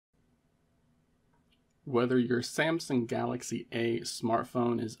Whether your Samsung Galaxy A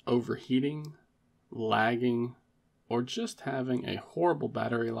smartphone is overheating, lagging, or just having a horrible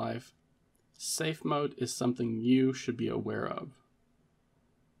battery life, safe mode is something you should be aware of.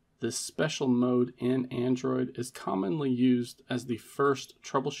 This special mode in Android is commonly used as the first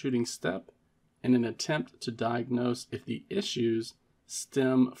troubleshooting step in an attempt to diagnose if the issues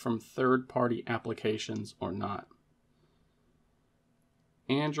stem from third-party applications or not.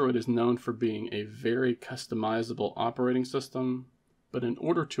 Android is known for being a very customizable operating system, but in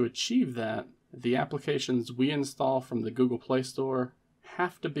order to achieve that, the applications we install from the Google Play Store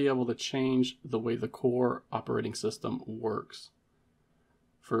have to be able to change the way the core operating system works.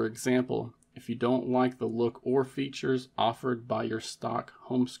 For example, if you don't like the look or features offered by your stock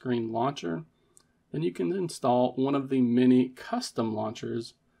home screen launcher, then you can install one of the many custom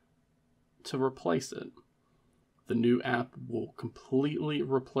launchers to replace it. The new app will completely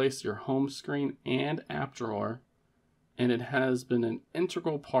replace your home screen and app drawer, and it has been an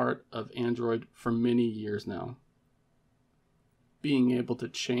integral part of Android for many years now. Being able to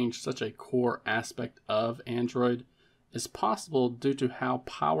change such a core aspect of Android is possible due to how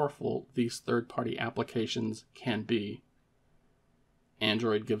powerful these third-party applications can be.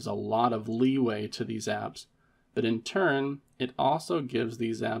 Android gives a lot of leeway to these apps, but in turn, it also gives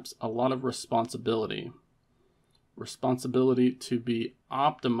these apps a lot of responsibility. Responsibility to be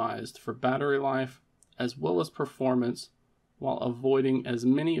optimized for battery life as well as performance while avoiding as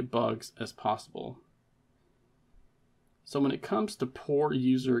many bugs as possible. So when it comes to poor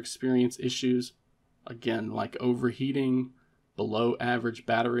user experience issues, again like overheating, below average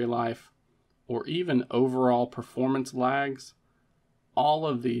battery life, or even overall performance lags, all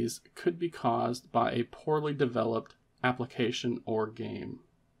of these could be caused by a poorly developed application or game.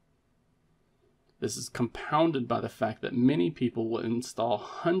 This is compounded by the fact that many people will install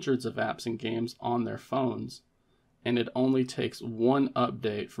hundreds of apps and games on their phones, and it only takes one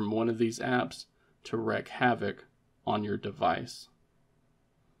update from one of these apps to wreak havoc on your device.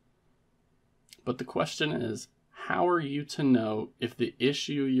 But the question is, how are you to know if the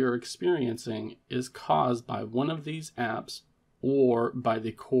issue you're experiencing is caused by one of these apps or by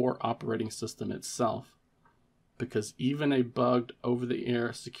the core operating system itself? Because even a bugged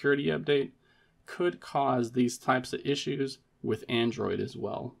over-the-air security update could cause these types of issues with Android as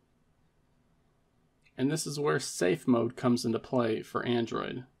well. And this is where safe mode comes into play for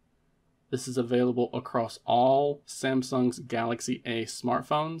Android. This is available across all Samsung's Galaxy A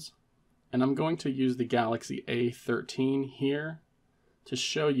smartphones, and I'm going to use the Galaxy A13 here to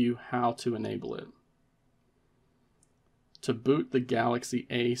show you how to enable it. To boot the Galaxy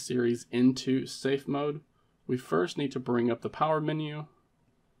A series into safe mode, we first need to bring up the power menu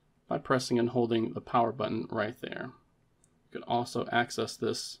by pressing and holding the power button right there. You can also access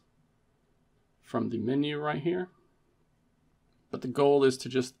this from the menu right here, but the goal is to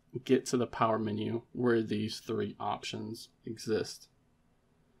just get to the power menu where these three options exist.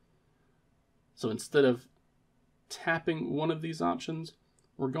 So instead of tapping one of these options,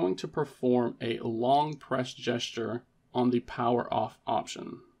 we're going to perform a long press gesture on the power off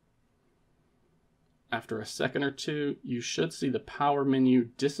option. After a second or two, you should see the power menu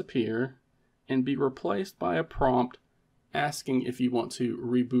disappear and be replaced by a prompt asking if you want to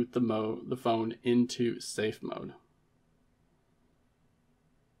reboot the phone into safe mode.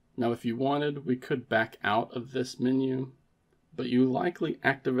 Now, if you wanted, we could back out of this menu, but you likely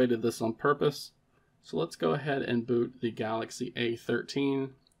activated this on purpose, so let's go ahead and boot the Galaxy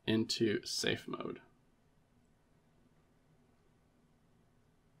A13 into safe mode.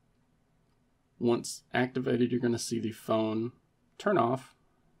 Once activated, you're going to see the phone turn off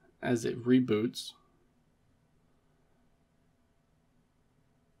as it reboots.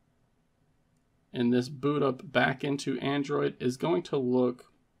 And this boot up back into Android is going to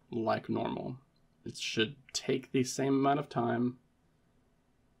look like normal. It should take the same amount of time,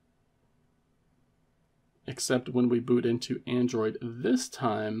 except when we boot into Android this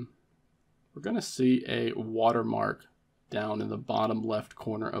time, we're going to see a watermark down in the bottom left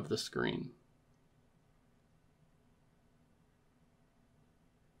corner of the screen.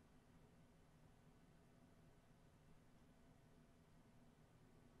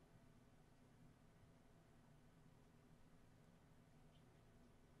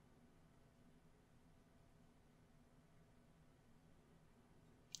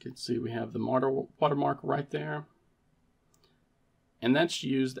 You can see we have the watermark right there. And that's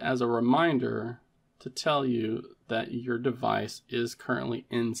used as a reminder to tell you that your device is currently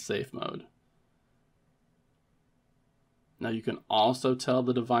in safe mode. Now you can also tell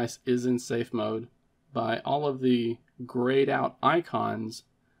the device is in safe mode by all of the grayed out icons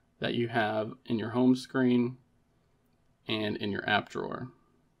that you have in your home screen and in your app drawer.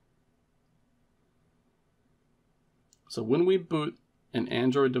 So when we boot an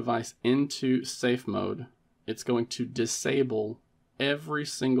Android device into safe mode, it's going to disable every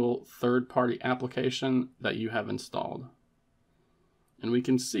single third-party application that you have installed. And we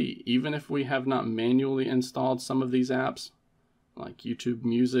can see, even if we have not manually installed some of these apps, like YouTube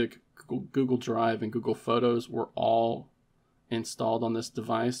Music, Google Drive, and Google Photos were all installed on this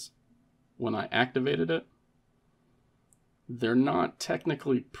device when I activated it, they're not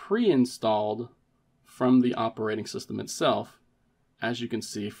technically pre-installed from the operating system itself, as you can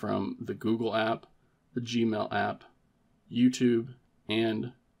see from the Google app, the Gmail app, YouTube,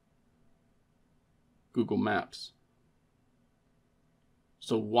 and Google Maps.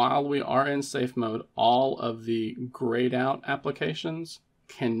 So while we are in safe mode, all of the grayed out applications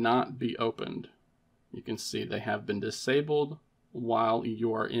cannot be opened. You can see they have been disabled while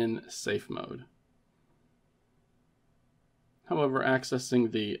you are in safe mode. However,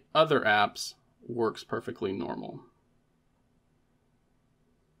 accessing the other apps works perfectly normal.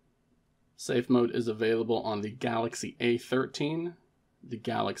 Safe mode is available on the Galaxy A13, the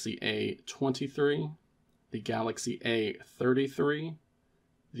Galaxy A23, the Galaxy A33,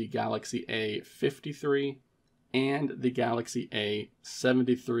 the Galaxy A53, and the Galaxy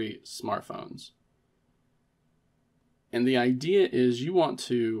A73 smartphones. And the idea is you want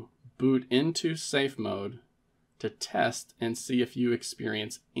to boot into safe mode to test and see if you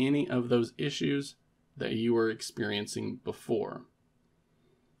experience any of those issues that you were experiencing before.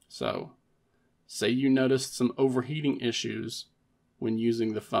 So, say you noticed some overheating issues when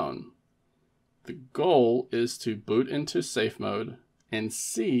using the phone. The goal is to boot into safe mode and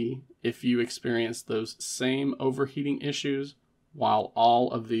see if you experience those same overheating issues while all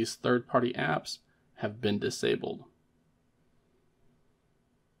of these third-party apps have been disabled.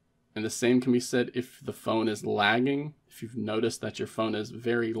 And the same can be said if the phone is lagging. If you've noticed that your phone is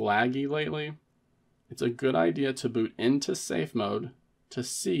very laggy lately, it's a good idea to boot into safe mode to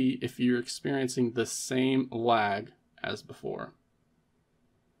see if you're experiencing the same lag as before.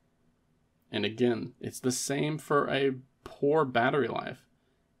 And again, it's the same for a poor battery life.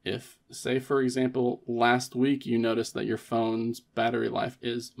 If, say for example, last week you noticed that your phone's battery life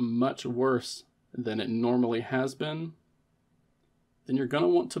is much worse than it normally has been, then you're going to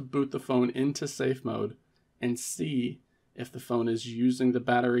want to boot the phone into safe mode and see if the phone is using the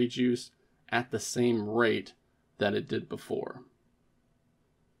battery juice at the same rate that it did before.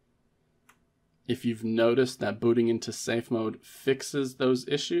 If you've noticed that booting into safe mode fixes those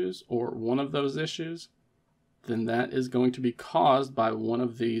issues or one of those issues, then that is going to be caused by one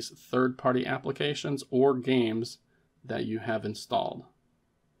of these third-party applications or games that you have installed.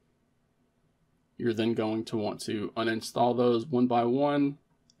 You're then going to want to uninstall those one by one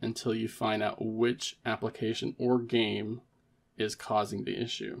until you find out which application or game is causing the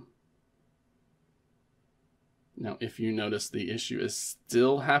issue. Now, if you notice the issue is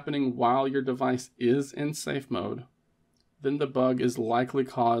still happening while your device is in safe mode, then the bug is likely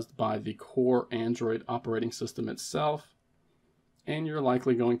caused by the core Android operating system itself, and you're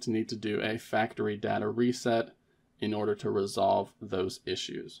likely going to need to do a factory data reset in order to resolve those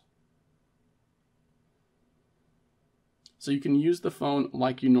issues. So you can use the phone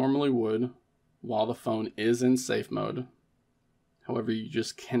like you normally would while the phone is in safe mode. However, you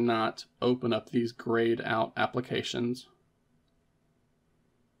just cannot open up these grayed out applications.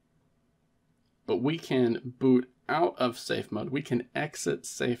 But we can boot out of safe mode. We can exit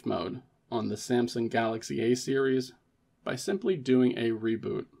safe mode on the Samsung Galaxy A series by simply doing a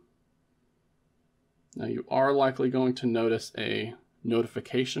reboot. Now you are likely going to notice a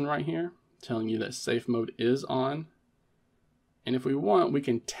notification right here telling you that safe mode is on. And if we want, we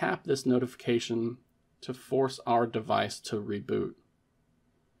can tap this notification to force our device to reboot.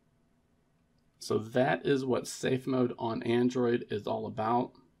 So that is what safe mode on Android is all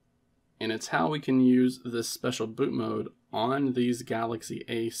about. And it's how we can use this special boot mode on these Galaxy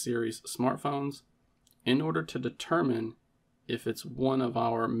A series smartphones in order to determine if it's one of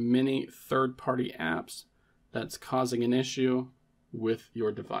our many third-party apps that's causing an issue with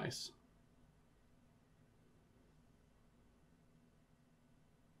your device.